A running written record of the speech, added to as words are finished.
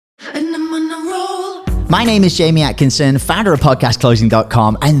My name is Jamie Atkinson, founder of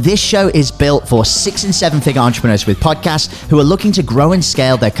podcastclosing.com, and this show is built for 6 and 7 figure entrepreneurs with podcasts who are looking to grow and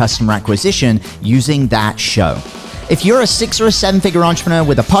scale their customer acquisition using that show. If you're a 6 or a 7 figure entrepreneur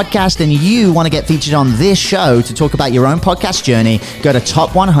with a podcast and you want to get featured on this show to talk about your own podcast journey, go to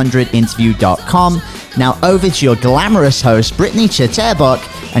top100interview.com. Now over to your glamorous host, Brittany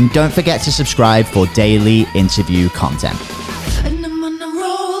Chatterbach, and don't forget to subscribe for daily interview content.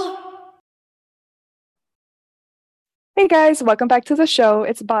 Hey guys, welcome back to the show.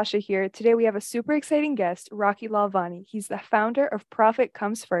 It's Basha here. Today we have a super exciting guest, Rocky Lalvani. He's the founder of Profit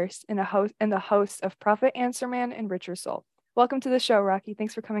Comes First and the host of Profit Answer Man and Richer Soul. Welcome to the show, Rocky.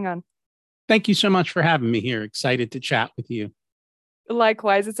 Thanks for coming on. Thank you so much for having me here. Excited to chat with you.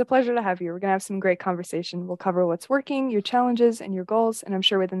 Likewise, it's a pleasure to have you. We're going to have some great conversation. We'll cover what's working, your challenges, and your goals. And I'm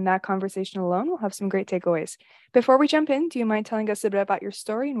sure within that conversation alone, we'll have some great takeaways. Before we jump in, do you mind telling us a bit about your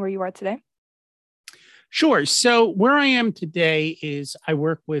story and where you are today? Sure. So where I am today is I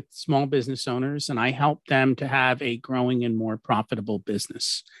work with small business owners and I help them to have a growing and more profitable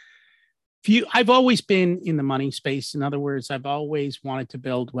business. I've always been in the money space. In other words, I've always wanted to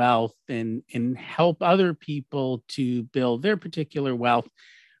build wealth and help other people to build their particular wealth.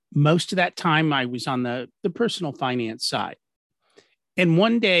 Most of that time I was on the personal finance side. And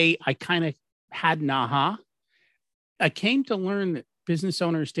one day I kind of had an aha. I came to learn that business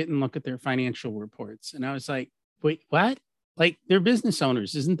owners didn't look at their financial reports. And I was like, wait, what? Like, they're business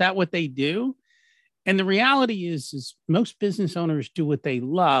owners. Isn't that what they do? And the reality is most business owners do what they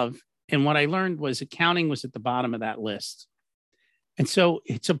love. And what I learned was accounting was at the bottom of that list. And so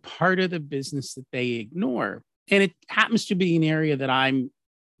it's a part of the business that they ignore. And it happens to be an area that I'm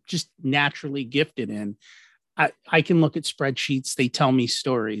just naturally gifted in. I can look at spreadsheets. They tell me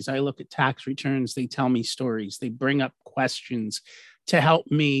stories. I look at tax returns. They tell me stories. They bring up questions to help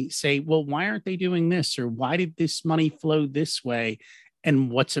me say, well, why aren't they doing this? Or why did this money flow this way?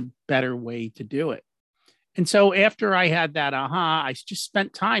 And what's a better way to do it? And so after I had that aha, I just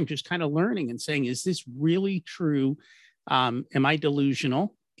spent time just kind of learning and saying, is this really true? Am I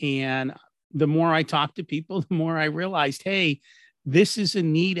delusional? And the more I talked to people, the more I realized, hey, this is a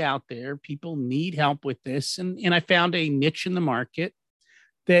need out there. People need help with this. And I found a niche in the market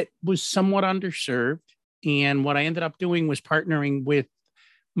that was somewhat underserved. And what I ended up doing was partnering with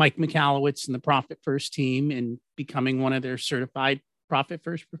Mike Michalowicz and the Profit First team and becoming one of their certified Profit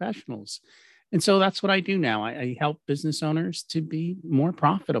First professionals. And so that's what I do now. I help business owners to be more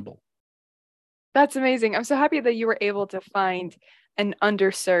profitable. That's amazing. I'm so happy that you were able to find an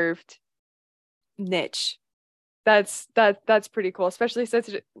underserved niche. That's pretty cool, especially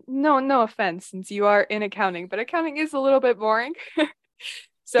since no offense, since you are in accounting, but accounting is a little bit boring.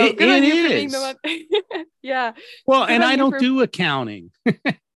 So good on you for being the one. Yeah. Well, and I don't do accounting.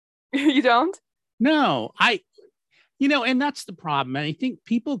 You don't? No, and that's the problem. And I think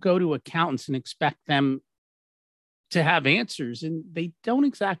people go to accountants and expect them to have answers, and they don't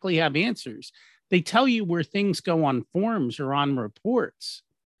exactly have answers. They tell you where things go on forms or on reports,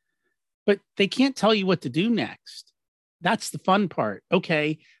 but they can't tell you what to do next. That's the fun part.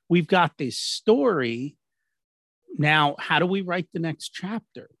 Okay, we've got this story. Now, how do we write the next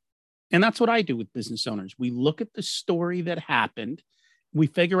chapter? And that's what I do with business owners. We look at the story that happened. We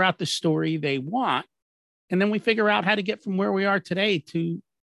figure out the story they want. And then we figure out how to get from where we are today to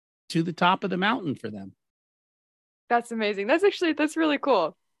the top of the mountain for them. That's amazing. That's really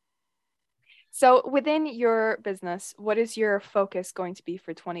cool. So within your business, what is your focus going to be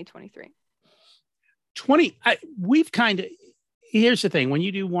for 2023? Here's the thing. When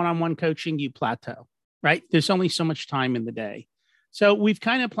you do one-on-one coaching, you plateau. Right? There's only so much time in the day. So we've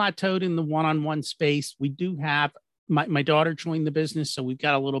kind of plateaued in the one-on-one space. We do have my daughter joined the business, so we've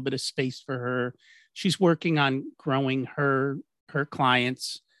got a little bit of space for her. She's working on growing her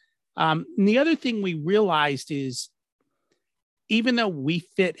clients. And the other thing we realized is even though we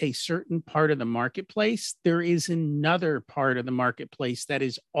fit a certain part of the marketplace, there is another part of the marketplace that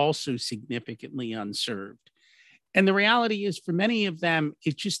is also significantly unserved. And the reality is for many of them,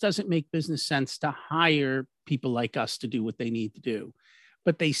 it just doesn't make business sense to hire people like us to do what they need to do.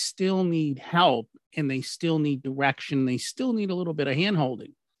 But they still need help and they still need direction. They still need a little bit of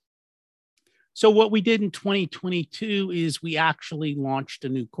handholding. So what we did in 2022 is we actually launched a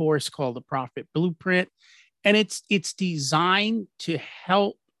new course called the Profit Blueprint. And it's designed to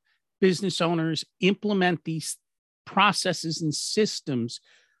help business owners implement these processes and systems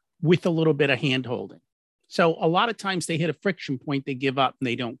with a little bit of handholding. So a lot of times they hit a friction point, they give up and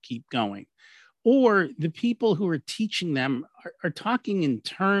they don't keep going. Or the people who are teaching them are talking in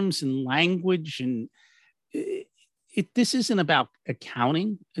terms and language and this isn't about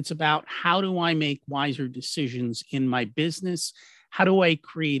accounting. It's about how do I make wiser decisions in my business? How do I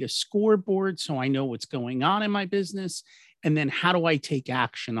create a scoreboard so I know what's going on in my business? And then how do I take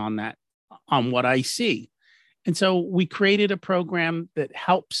action on that, on what I see? And so we created a program that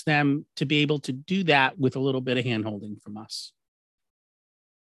helps them to be able to do that with a little bit of handholding from us.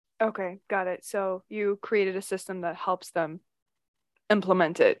 Okay, got it. So you created a system that helps them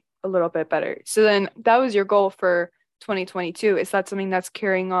implement it a little bit better. So then that was your goal for 2022. Is that something that's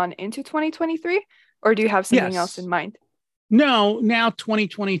carrying on into 2023, or do you have something else in mind? No, now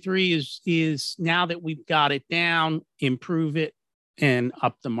 2023 is now that we've got it down, improve it and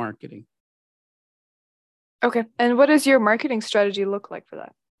up the marketing. Okay. And what does your marketing strategy look like for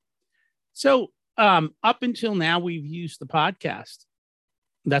that? So up until now, we've used the podcast.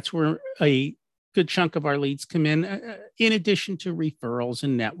 That's where a good chunk of our leads come in addition to referrals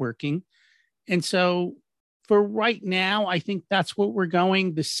and networking. And so for right now, I think that's what we're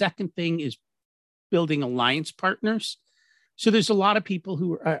going. The second thing is building alliance partners. So there's a lot of people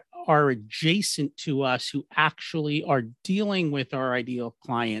who are adjacent to us who actually are dealing with our ideal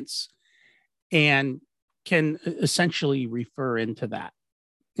clients and can essentially refer into that.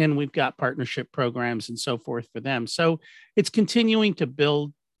 And we've got partnership programs and so forth for them. So it's continuing to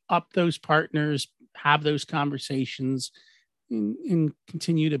build up those partners, have those conversations, and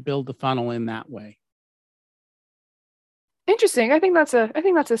continue to build the funnel in that way. Interesting. I think that's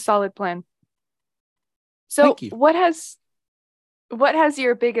a solid plan. So what has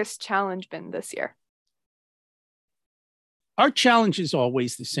your biggest challenge been this year? Our challenge is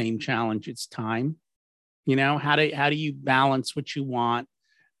always the same challenge. It's time. You know, how do you balance what you want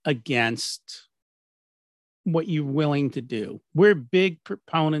against what you're willing to do? We're big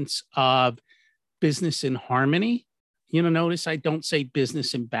proponents of business in harmony. You know, notice I don't say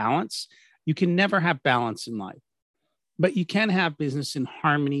business in balance. You can never have balance in life, but you can have business in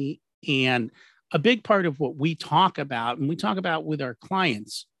harmony. And a big part of what we talk about, and we talk about with our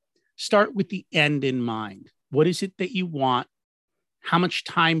clients, start with the end in mind. What is it that you want? How much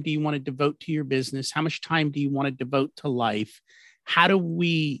time do you want to devote to your business? How much time do you want to devote to life? How do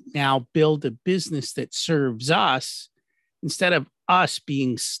we now build a business that serves us instead of us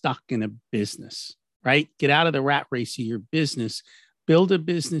being stuck in a business, right? Get out of the rat race of your business, build a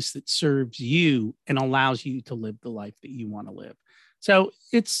business that serves you and allows you to live the life that you want to live. So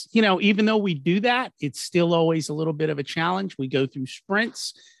it's, you know, even though we do that, it's still always a little bit of a challenge. We go through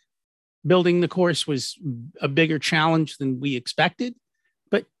sprints. Building the course was a bigger challenge than we expected,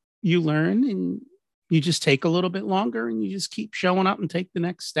 but you learn and you just take a little bit longer and you just keep showing up and take the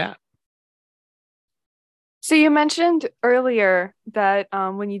next step. So you mentioned earlier that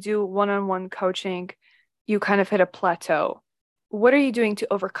when you do one-on-one coaching, you kind of hit a plateau. What are you doing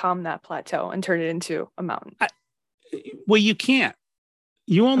to overcome that plateau and turn it into a mountain? Well, you can't.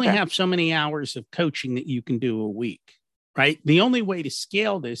 You only have so many hours of coaching that you can do a week. Right? The only way to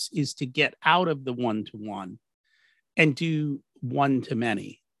scale this is to get out of the one-to-one and do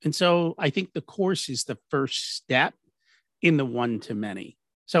one-to-many. And so I think the course is the first step in the one-to-many.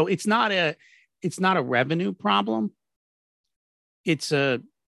 So it's not a revenue problem. It's a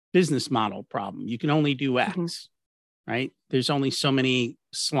business model problem. You can only do X, right? There's only so many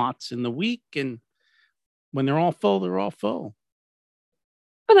slots in the week. And when they're all full, they're all full.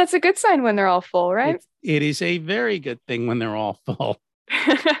 Well, that's a good sign when they're all full, right? It is a very good thing when they're all full.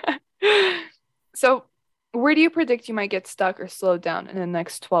 So where do you predict you might get stuck or slowed down in the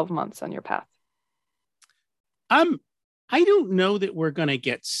next 12 months on your path? I don't know that we're going to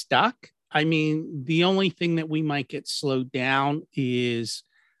get stuck. I mean, the only thing that we might get slowed down is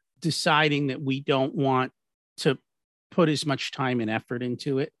deciding that we don't want to put as much time and effort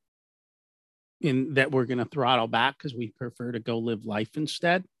into it, in that we're going to throttle back because we prefer to go live life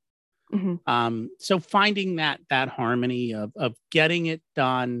instead. So finding that harmony of getting it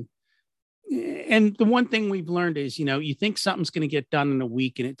done. And the one thing we've learned is, you know, you think something's going to get done in a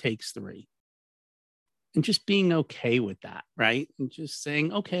week and it takes 3. And just being okay with that, right? And just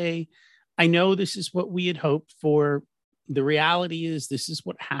saying, okay, I know this is what we had hoped for. The reality is this is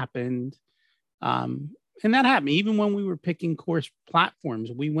what happened. And that happened. Even when we were picking course platforms,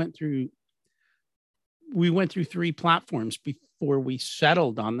 we went through 3 platforms before we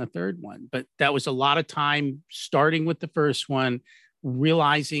settled on the third one. But that was a lot of time starting with the first one,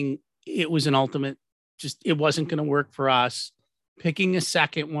 realizing it was an ultimate, just it wasn't going to work for us, picking a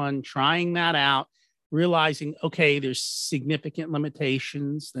second one, trying that out, realizing, okay, there's significant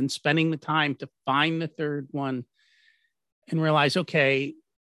limitations, then spending the time to find the third one and realize, okay,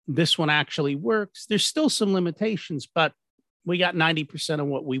 this one actually works. There's still some limitations, but we got 90% of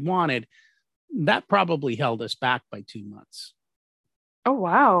what we wanted. That probably held us back by 2 months. Oh,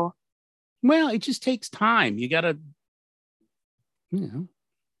 wow. Well, it just takes time. You got to,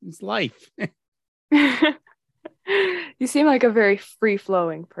 it's life. You seem like a very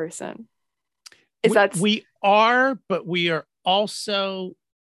free-flowing person. We are, but we are also,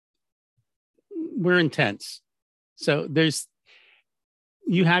 we're intense. So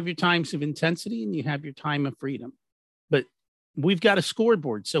you have your times of intensity and you have your time of freedom, but we've got a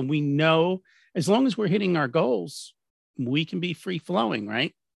scoreboard. So we know as long as we're hitting our goals, we can be free flowing,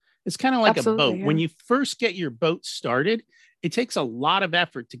 right? It's kind of like Absolutely, a boat. yeah. When you first get your boat started, it takes a lot of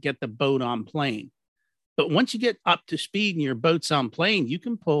effort to get the boat on plane. But once you get up to speed and your boat's on plane, you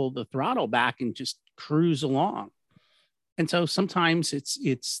can pull the throttle back and just cruise along. And so sometimes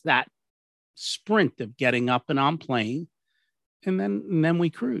it's that sprint of getting up and on plane, and then we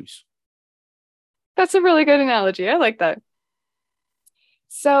cruise. That's a really good analogy. I like that.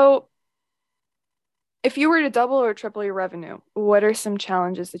 So, if you were to double or triple your revenue, what are some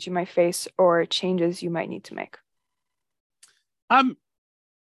challenges that you might face or changes you might need to make?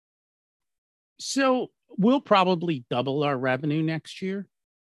 So we'll probably double our revenue next year.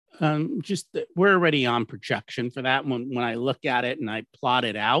 We're already on projection for that. When I look at it and I plot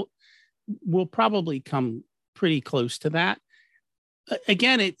it out, we'll probably come pretty close to that.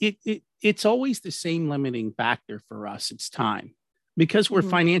 Again, it's always the same limiting factor for us. It's time. Because we're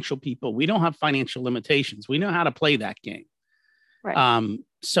financial people, we don't have financial limitations. We know how to play that game. Right.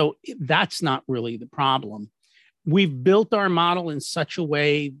 So that's not really the problem. We've built our model in such a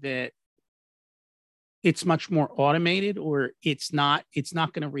way that it's much more automated, or it's not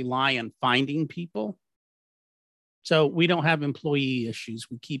going to rely on finding people. So we don't have employee issues.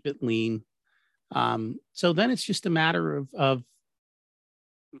 We keep it lean. So then it's just a matter of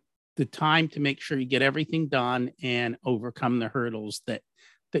the time to make sure you get everything done and overcome the hurdles that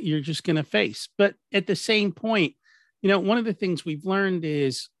you're just going to face. But at the same point, one of the things we've learned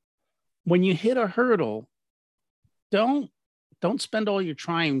is when you hit a hurdle, don't spend all your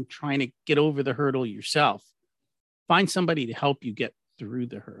time trying to get over the hurdle yourself. Find somebody to help you get through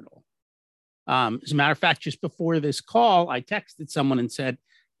the hurdle. As a matter of fact, just before this call, I texted someone and said,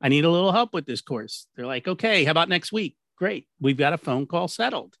 I need a little help with this course. They're like, okay, how about next week? Great. We've got a phone call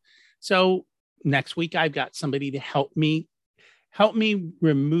settled. So next week, I've got somebody to help me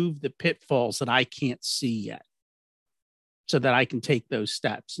remove the pitfalls that I can't see yet so that I can take those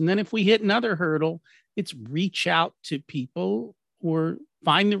steps. And then if we hit another hurdle, it's reach out to people or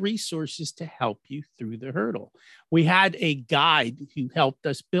find the resources to help you through the hurdle. We had a guide who helped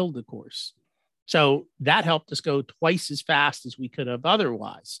us build the course. So that helped us go twice as fast as we could have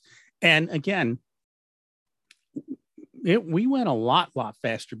otherwise. And again, we went a lot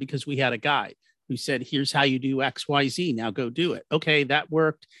faster because we had a guide who said, here's how you do X, Y, Z. Now go do it. Okay, that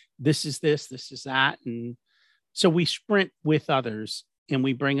worked. This is this is that. And so we sprint with others and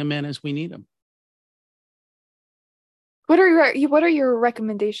we bring them in as we need them. What are your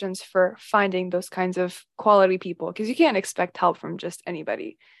recommendations for finding those kinds of quality people? Because you can't expect help from just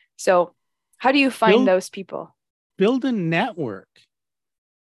anybody. So how do you find those people? Build a network.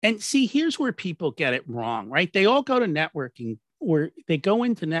 And see, here's where people get it wrong, right? They all go to networking, or they go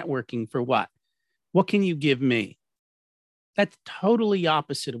into networking for what? What can you give me? That's totally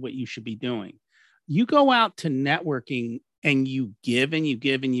opposite of what you should be doing. You go out to networking and you give and you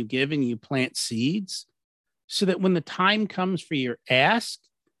give and you give and you plant seeds so that when the time comes for your ask,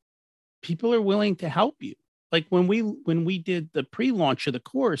 people are willing to help you. Like when we did the pre-launch of the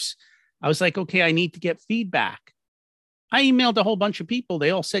course, I was like, okay, I need to get feedback. I emailed a whole bunch of people.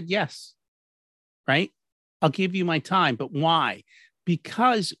 They all said yes, right? I'll give you my time. But why?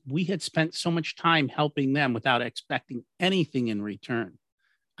 Because we had spent so much time helping them without expecting anything in return.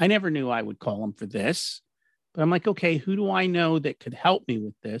 I never knew I would call them for this, but I'm like, okay, who do I know that could help me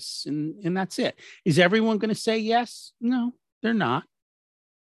with this? And that's it. Is everyone going to say yes? No, they're not.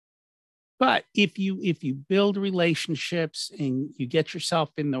 But if you build relationships and you get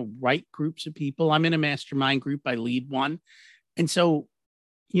yourself in the right groups of people, I'm in a mastermind group, I lead one. And so,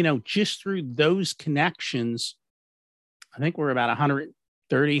 just through those connections, I think we're about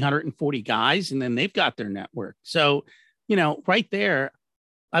 130, 140 guys, and then they've got their network. So, right there,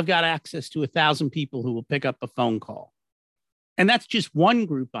 I've got access to 1,000 people who will pick up a phone call. And that's just one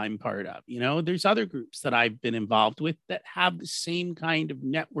group I'm part of. There's other groups that I've been involved with that have the same kind of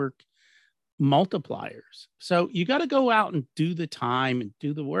network multipliers. So you got to go out and do the time and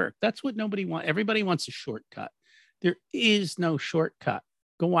do the work. That's what nobody wants. Everybody wants a shortcut. There is no shortcut.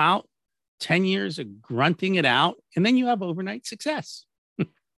 Go out, 10 years of grunting it out, and then you have overnight success.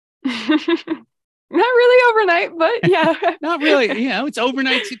 Not really overnight, but yeah. Not really. It's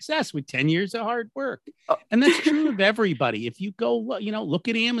overnight success with 10 years of hard work. And that's true of everybody. If you go, look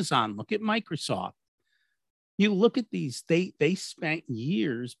at Amazon, look at Microsoft. You look at these, they spent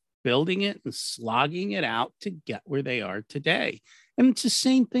years building it and slogging it out to get where they are today. And it's the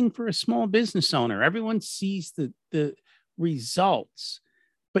same thing for a small business owner. Everyone sees the results,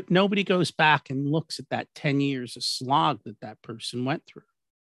 but nobody goes back and looks at that 10 years of slog that person went through.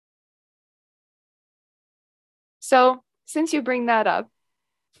 So since you bring that up,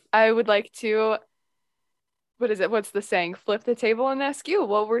 I would like to, what's the saying? Flip the table and ask you,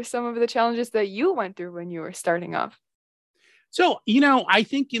 what were some of the challenges that you went through when you were starting off? So, I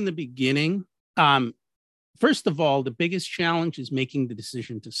think in the beginning, first of all, the biggest challenge is making the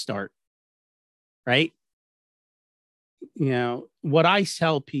decision to start, right? What I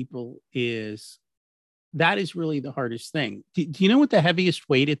tell people is that is really the hardest thing. Do you know what the heaviest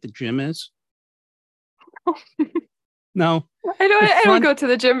weight at the gym is? No. I don't go to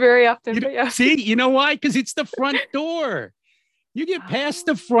the gym very often, but yeah. See, you know why? Because it's the front door. You get past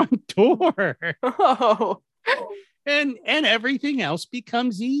the front door. Oh. And everything else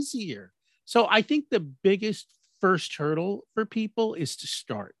becomes easier. So I think the biggest first hurdle for people is to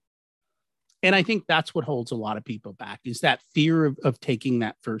start. And I think that's what holds a lot of people back, is that fear of taking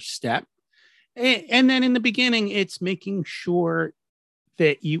that first step. And then in the beginning, it's making sure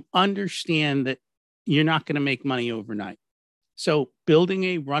that you understand that you're not going to make money overnight. So building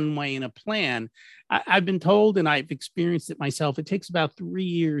a runway and a plan, I've been told, and I've experienced it myself, it takes about 3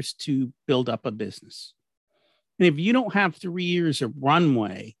 years to build up a business. And if you don't have 3 years of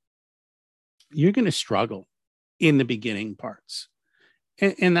runway, you're going to struggle in the beginning parts.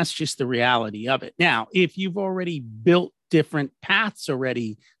 And that's just the reality of it. Now, if you've already built different paths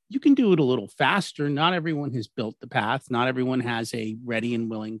already, you can do it a little faster. Not everyone has built the path. Not everyone has a ready and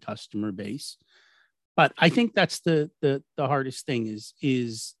willing customer base. But I think that's the hardest thing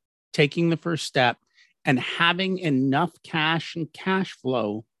is taking the first step and having enough cash and cash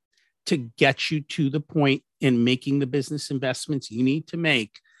flow to get you to the point in making the business investments you need to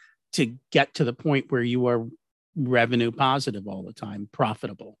make to get to the point where you are revenue positive all the time,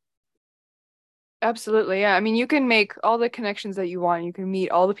 profitable. Absolutely. Yeah. I mean, you can make all the connections that you want. You can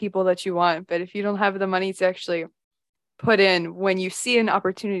meet all the people that you want. But if you don't have the money to actually put in when you see an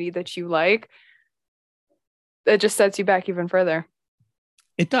opportunity that you like, it just sets you back even further.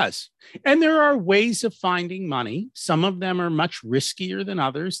 It does. And there are ways of finding money. Some of them are much riskier than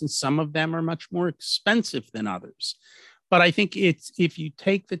others, and some of them are much more expensive than others. But I think it's if you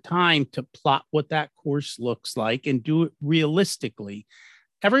take the time to plot what that course looks like and do it realistically,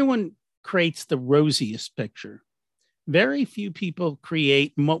 everyone creates the rosiest picture. Very few people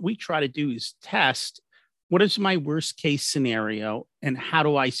create, and what we try to do is test what is my worst case scenario and how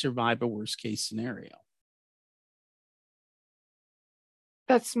do I survive a worst case scenario.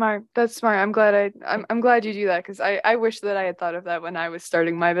 That's smart. That's smart. I'm glad you do that, because I wish that I had thought of that when I was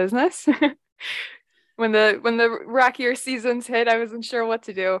starting my business. When the rockier seasons hit, I wasn't sure what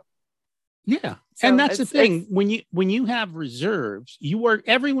to do. Yeah. So and that's the thing. When you have reserves,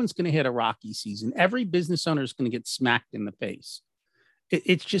 everyone's going to hit a rocky season. Every business owner is going to get smacked in the face.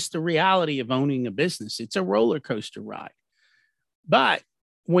 It's just the reality of owning a business. It's a roller coaster ride. But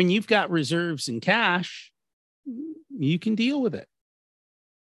when you've got reserves and cash, you can deal with it.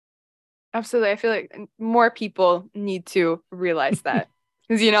 Absolutely. I feel like more people need to realize that.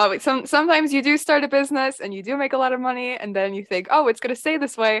 Because, sometimes you do start a business and you do make a lot of money, and then you think, oh, it's going to stay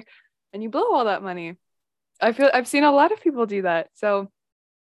this way, and you blow all that money. I've seen a lot of people do that. So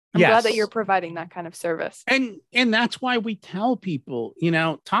I'm glad that you're providing that kind of service. And that's why we tell people,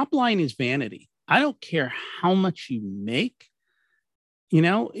 top line is vanity. I don't care how much you make.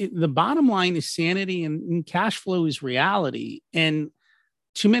 The bottom line is sanity, and cash flow is reality. And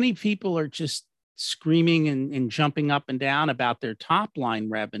too many people are just screaming and jumping up and down about their top line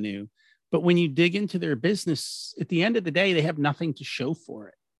revenue. But when you dig into their business, at the end of the day, they have nothing to show for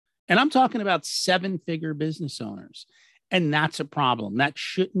it. And I'm talking about 7-figure business owners. And that's a problem. That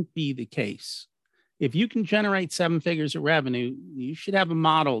shouldn't be the case. If you can generate 7 figures of revenue, you should have a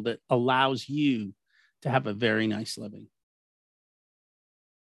model that allows you to have a very nice living.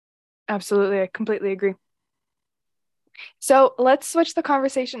 Absolutely. I completely agree. So let's switch the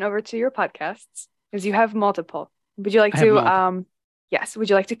conversation over to your podcasts, because you have multiple. Would you like to, yes, would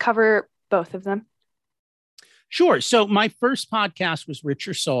you like to cover both of them? Sure. So my first podcast was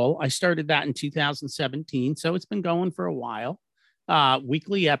Richer Soul. I started that in 2017. So it's been going for a while,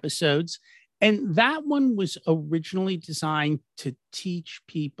 weekly episodes. And that one was originally designed to teach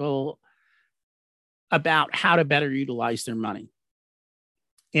people about how to better utilize their money.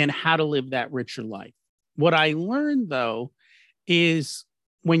 and how to live that richer life. What I learned, though, is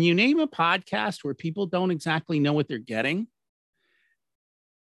when you name a podcast where people don't exactly know what they're getting,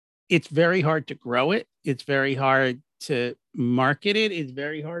 it's very hard to grow it. It's very hard to market it. It's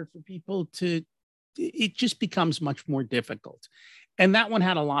very hard for people to, it just becomes much more difficult. And that one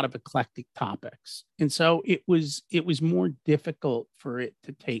had a lot of eclectic topics. And so it was more difficult for it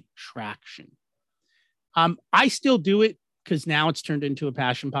to take traction. I still do it because now it's turned into a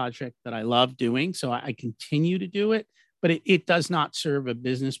passion project that I love doing. So I continue to do it, but it does not serve a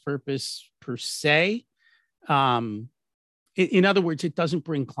business purpose per se. In other words, it doesn't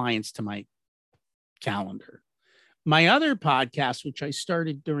bring clients to my calendar. My other podcast, which I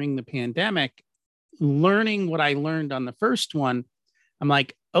started during the pandemic, learning what I learned on the first one, I'm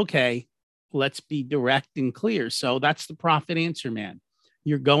like, okay, let's be direct and clear. So that's the Profit Answer Man.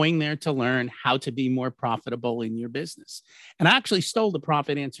 You're going there to learn how to be more profitable in your business. And I actually stole the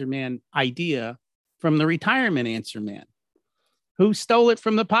Profit Answer Man idea from the Retirement Answer Man, who stole it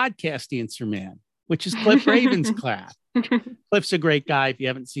from the Podcast Answer Man, which is Cliff Ravenscraft. Cliff's a great guy. If you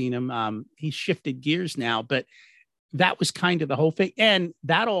haven't seen him, he's shifted gears now, but that was kind of the whole thing. And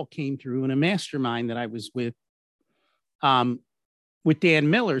that all came through in a mastermind that I was with Dan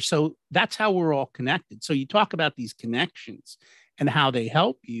Miller. So that's how we're all connected. So you talk about these connections and how they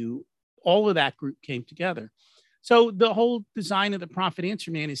help you. All of that group came together. So the whole design of the Profit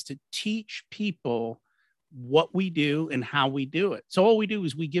Answer Man is to teach people what we do and how we do it. So all we do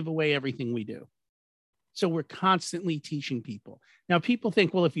is we give away everything we do. So we're constantly teaching people. Now, people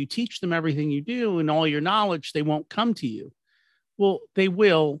think, well, if you teach them everything you do and all your knowledge, they won't come to you. Well, they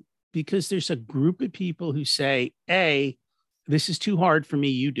will, because there's a group of people who say, A, this is too hard for me,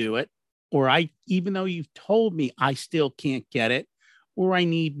 you do it. Or even though you've told me, I still can't get it, or I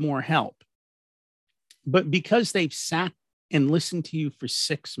need more help. But because they've sat and listened to you for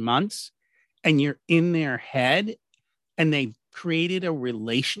 6 months and you're in their head and they've created a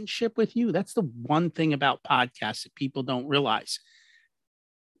relationship with you, that's the one thing about podcasts that people don't realize.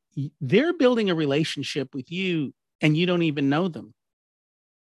 They're building a relationship with you and you don't even know them,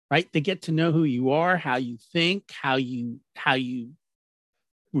 right? They get to know who you are, how you think, how you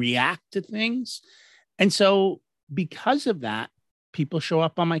react to things. And so because of that, people show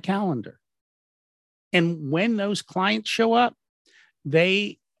up on my calendar. And when those clients show up,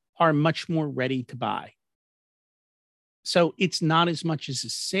 they are much more ready to buy. So it's not as much as a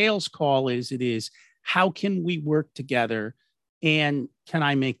sales call as it is, how can we work together and can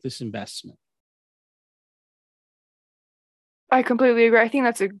I make this investment? I completely agree. I think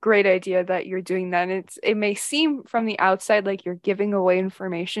that's a great idea that you're doing that. And it may seem from the outside like you're giving away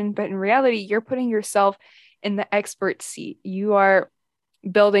information, but in reality, you're putting yourself in the expert seat. You are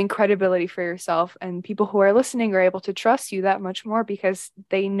building credibility for yourself, and people who are listening are able to trust you that much more because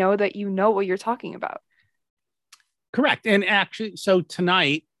they know that you know what you're talking about. Correct. And actually, so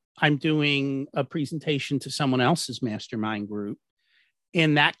tonight I'm doing a presentation to someone else's mastermind group.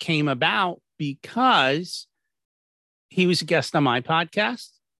 And that came about because he was a guest on my podcast,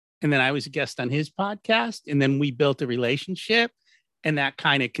 and then I was a guest on his podcast, and then we built a relationship, and that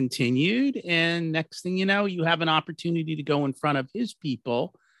kind of continued. And next thing you know, you have an opportunity to go in front of his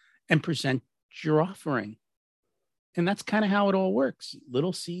people and present your offering. And that's kind of how it all works.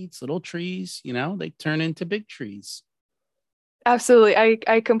 Little seeds, little trees, they turn into big trees. Absolutely.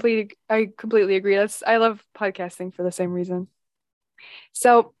 I completely agree. I love podcasting for the same reason.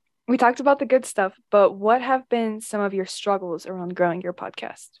 So we talked about the good stuff, but what have been some of your struggles around growing your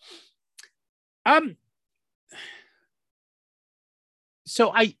podcast?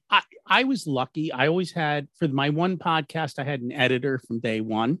 So I was lucky. I always had, for my one podcast, I had an editor from day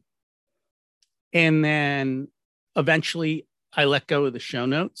one. And then eventually I let go of the show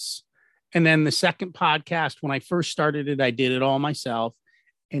notes. And then the second podcast, when I first started it, I did it all myself.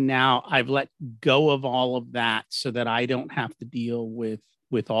 And now I've let go of all of that so that I don't have to deal with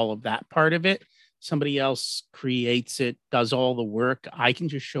all of that part of it. Somebody else creates it, does all the work. I can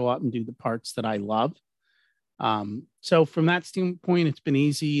just show up and do the parts that I love. So from that standpoint, it's been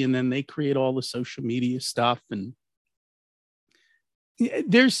easy. And then they create all the social media stuff. And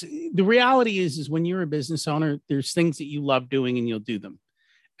the reality is when you're a business owner, there's things that you love doing and you'll do them.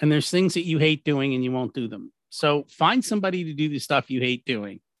 And there's things that you hate doing and you won't do them. So find somebody to do the stuff you hate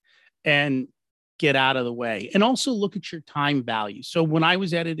doing and get out of the way. And also look at your time value. So when I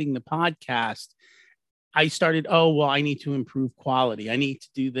was editing the podcast, I started, I need to improve quality. I need to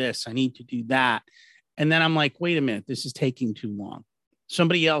do this. I need to do that. And then I'm like, wait a minute, this is taking too long.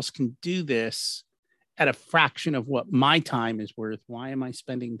 Somebody else can do this at a fraction of what my time is worth. Why am I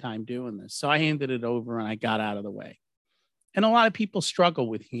spending time doing this? So I handed it over and I got out of the way. And a lot of people struggle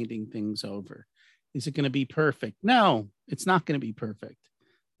with handing things over. Is it going to be perfect? No, it's not going to be perfect.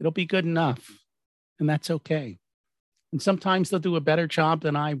 It'll be good enough. And that's okay. And sometimes they'll do a better job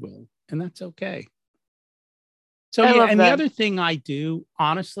than I will. And that's okay. So yeah, and the other thing I do,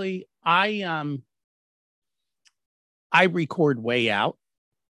 honestly, I record way out.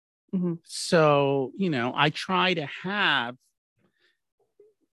 Mm-hmm. So, I try to have,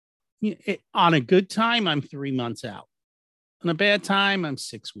 on a good time, I'm 3 months out. On a bad time, I'm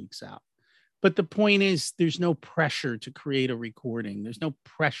 6 weeks out. But the point is, there's no pressure to create a recording. There's no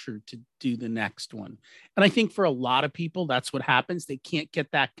pressure to do the next one. And I think for a lot of people, that's what happens. They can't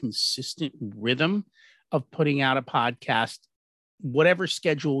get that consistent rhythm of putting out a podcast, whatever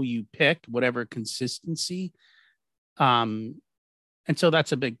schedule you pick, whatever consistency. And so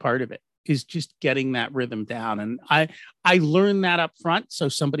that's a big part of it, is just getting that rhythm down. And I learned that up front. So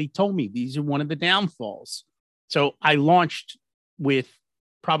somebody told me these are one of the downfalls. So I launched with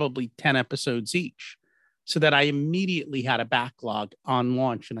probably 10 episodes each, so that I immediately had a backlog on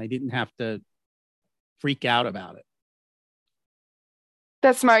launch and I didn't have to freak out about it.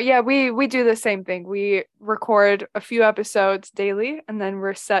 That's smart. Yeah, we do the same thing. We record a few episodes daily, and then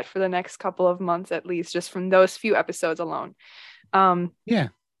we're set for the next couple of months at least, just from those few episodes alone. Yeah.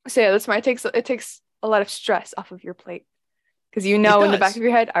 So yeah, that's smart. It takes a lot of stress off of your plate, because in the back of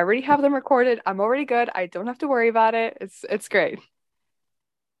your head, I already have them recorded. I'm already good. I don't have to worry about it. It's great.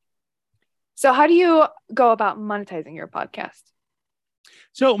 So how do you go about monetizing your podcast?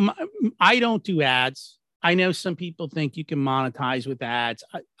 So I don't do ads. I know some people think you can monetize with ads.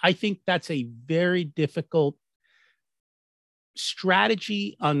 I think that's a very difficult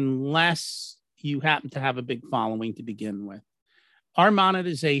strategy unless you happen to have a big following to begin with. Our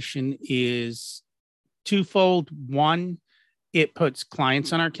monetization is twofold. One, it puts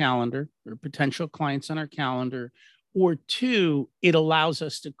clients on our calendar, or potential clients on our calendar. Or two, it allows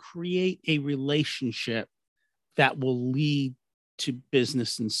us to create a relationship that will lead to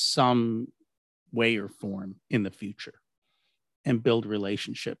business in some way or form in the future, and build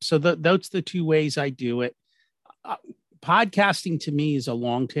relationships. So those are the two ways I do it. Podcasting to me is a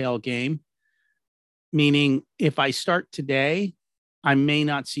long tail game, meaning if I start today, I may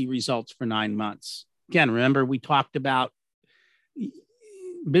not see results for 9 months. Again, remember we talked about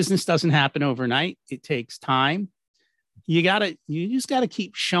business doesn't happen overnight. It takes time. You just got to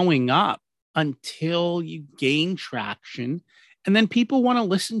keep showing up until you gain traction. And then people want to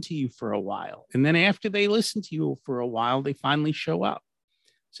listen to you for a while. And then after they listen to you for a while, they finally show up.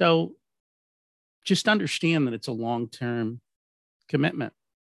 So just understand that it's a long-term commitment.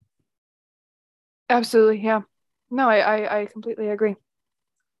 Absolutely. Yeah. No, I completely agree.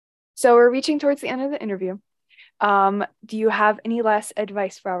 So we're reaching towards the end of the interview. Do you have any last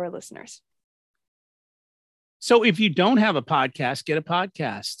advice for our listeners? So if you don't have a podcast, get a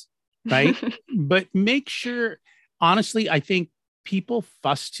podcast, right? But make sure, honestly, I think people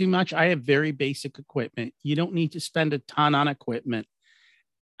fuss too much. I have very basic equipment. You don't need to spend a ton on equipment.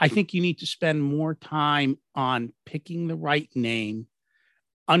 I think you need to spend more time on picking the right name,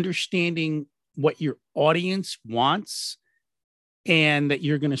 understanding what your audience wants and that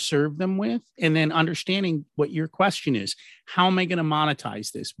you're going to serve them with, and then understanding what your question is. How am I going to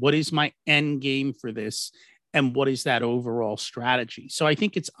monetize this? What is my end game for this? And what is that overall strategy? So I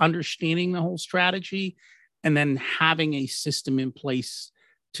think it's understanding the whole strategy and then having a system in place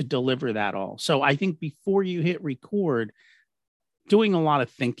to deliver that all. So I think before you hit record, doing a lot of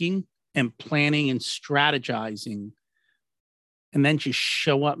thinking and planning and strategizing, and then just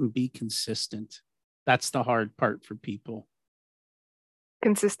show up and be consistent. That's the hard part for people.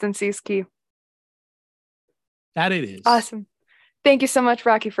 Consistency is key. That it is. Awesome. Thank you so much,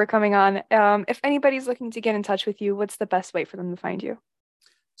 Rocky, for coming on. If anybody's looking to get in touch with you, what's the best way for them to find you?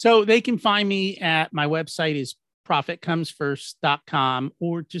 So they can find me at my website is profitcomesfirst.com,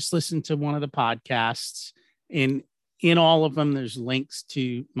 or just listen to one of the podcasts. In all of them, there's links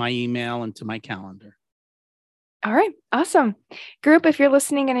to my email and to my calendar. All right. Awesome. Group, if you're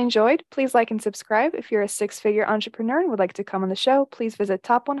listening and enjoyed, please like and subscribe. If you're a six-figure entrepreneur and would like to come on the show, please visit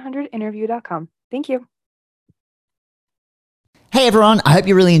top100interview.com. Thank you. Hey everyone, I hope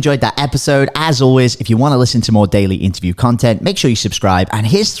you really enjoyed that episode. As always, if you want to listen to more daily interview content, make sure you subscribe. And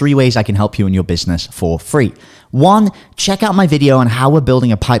here's 3 ways I can help you in your business for free. 1, check out my video on how we're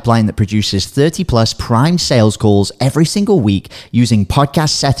building a pipeline that produces 30 plus prime sales calls every single week using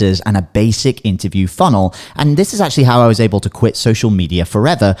podcast setters and a basic interview funnel. And this is actually how I was able to quit social media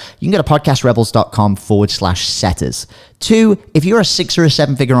forever. You can go to podcastrebels.com/setters. 2, if you're a 6 or a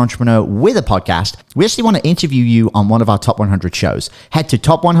 7-figure entrepreneur with a podcast, we actually want to interview you on one of our top 100 shows. Head to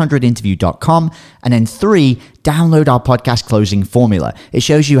top100interview.com. And then 3, download our podcast closing formula. It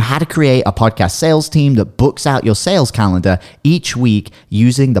shows you how to create a podcast sales team that books out your sales calendar each week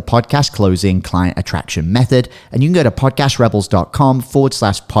using the podcast closing client attraction method. And you can go to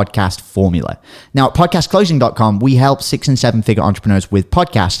podcastrebels.com/podcast formula. Now at podcastclosing.com, we help 6 and 7-figure entrepreneurs with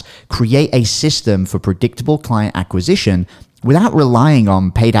podcasts create a system for predictable client acquisition without relying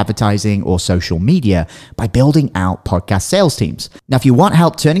on paid advertising or social media by building out podcast sales teams. Now, if you want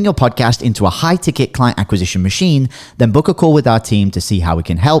help turning your podcast into a high-ticket client acquisition machine, then book a call with our team to see how we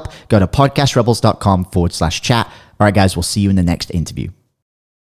can help. Go to podcastrebels.com/chat. All right, guys, we'll see you in the next interview.